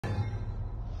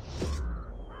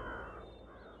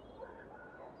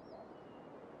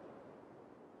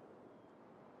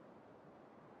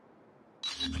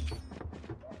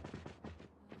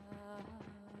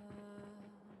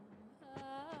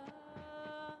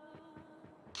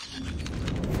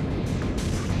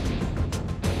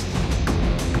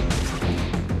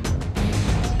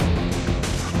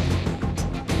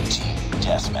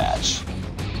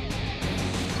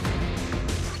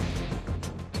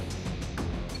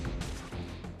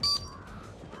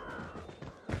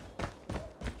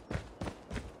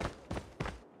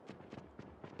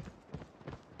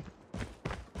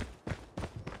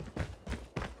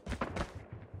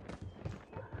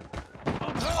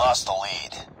lost the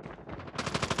lead.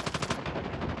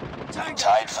 You're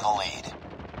tied for the lead.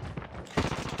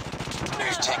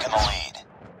 You've taken the lead.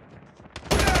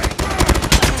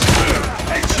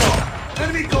 Headshot!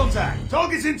 Enemy contact!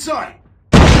 Target's in sight!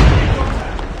 Enemy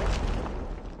contact!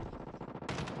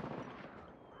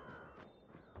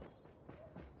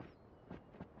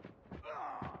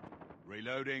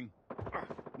 Reloading.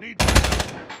 Need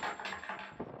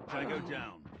Tango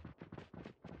down.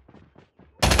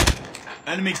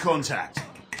 Enemy contact!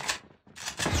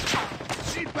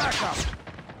 Need backup.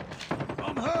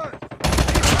 I'm hurt.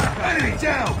 Enemy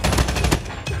down!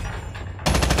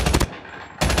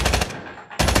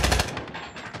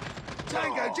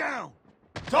 Tango down.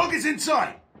 Target's in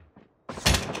sight!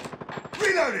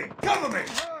 Reloading! Cover me!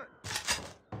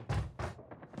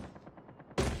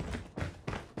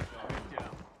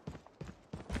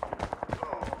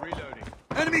 Reloading.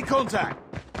 Enemy contact!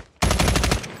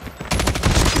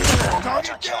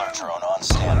 Hunter killer drone on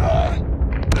standby.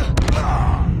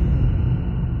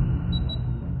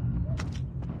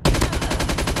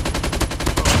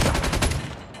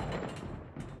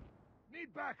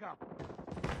 Need backup.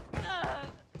 I'm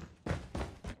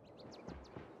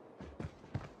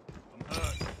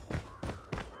hurt.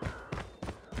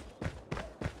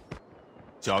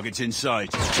 Target's in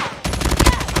sight.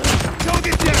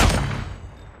 Target down!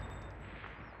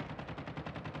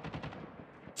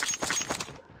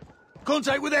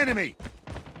 Contact with enemy!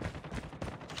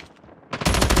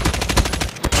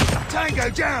 Tango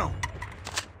down!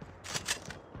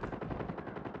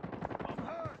 I'm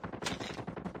hurt.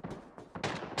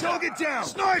 Target down!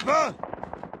 Sniper!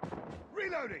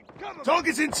 Reloading. Cover me.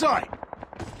 Target's in sight!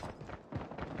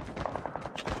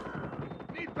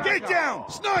 Need backup. Get down!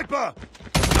 Sniper!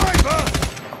 Sniper!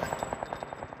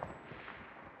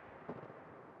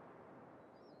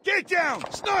 Get down!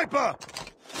 Sniper!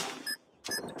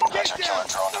 Hunter killer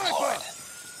drone deployed.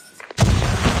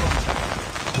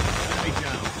 Enemy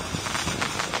down.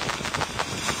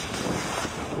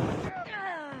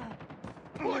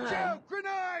 Watch out!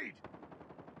 Grenade!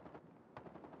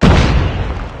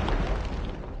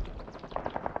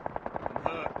 I'm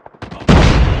hurt.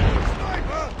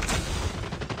 Sniper!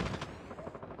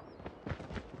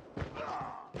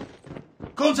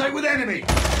 Contact with enemy!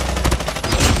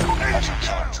 Hunter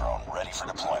killer drone ready for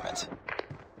deployment.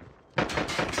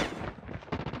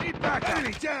 Need backup.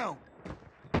 Enemy down!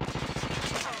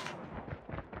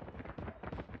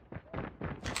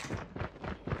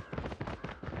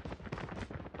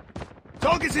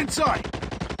 Target's in sight!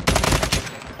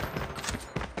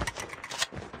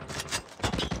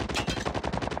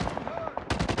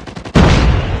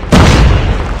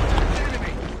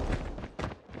 Enemy.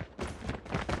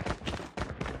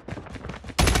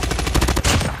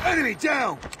 Enemy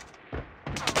down!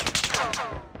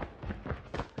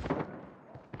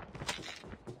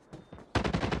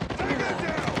 Tango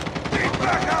down. Need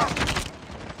backup!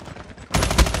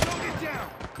 Target down.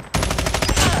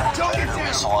 Target Predator down!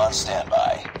 missile on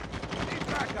standby. Need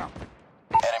backup.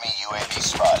 Enemy UAV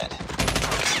spotted.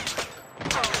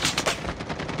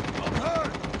 I'm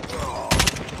hurt.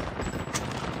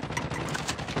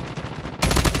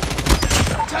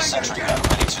 Sentry gun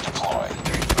ready to deploy.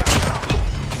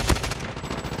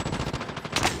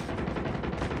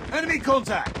 Enemy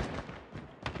contact!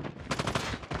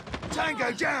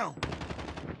 Tango down!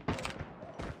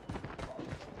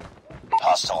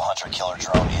 Hostile hunter killer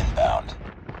drone inbound.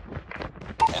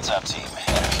 Heads up, team. Enemy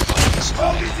UAV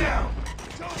spotted. Target down!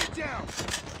 Target down.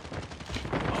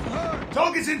 I'm hurt.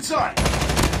 Target's in sight!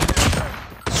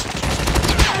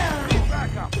 Need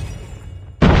backup.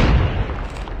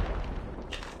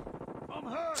 I'm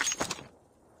hurt.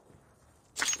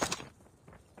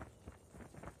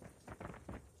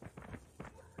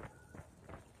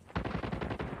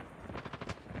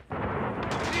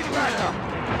 Need backup.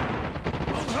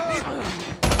 I'm hurt.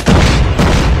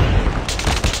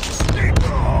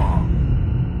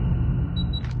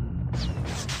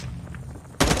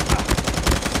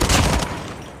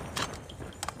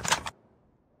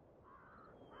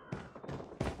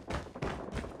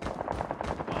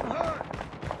 I'm hurt.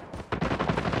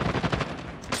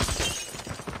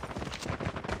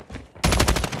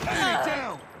 Enemy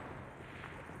down!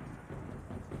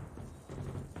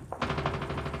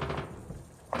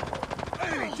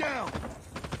 Enemy down!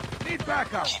 Need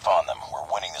backup. Keep on them.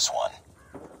 We're winning this one.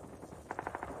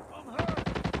 I'm hurt.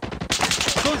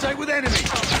 Contact with enemy!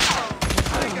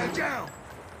 Tango down!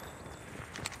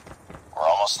 We're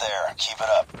almost there. Keep it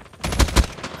up.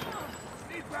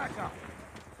 Need backup.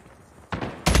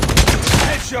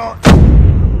 Headshot!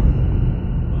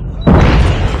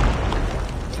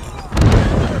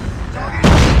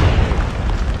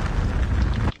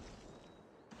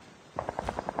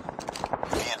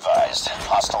 advised.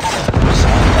 Hostile predator missile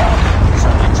inbound.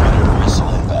 Friendly predator missile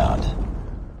inbound.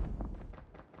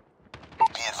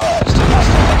 Be advised.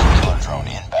 Hostile hunter-killer drone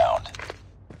inbound.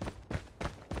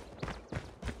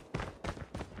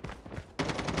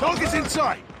 Target's in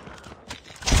sight.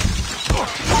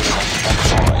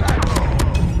 Deployed.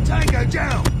 Tango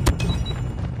down.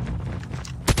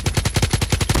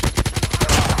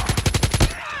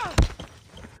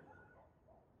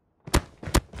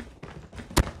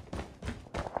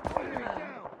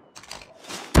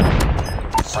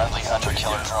 Friendly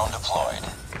hunter-killer drone deployed.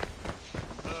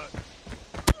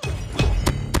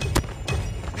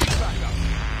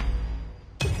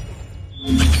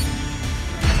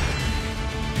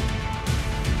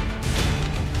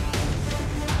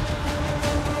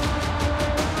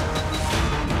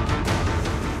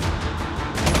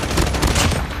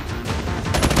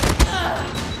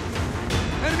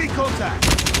 Enemy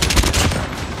contact.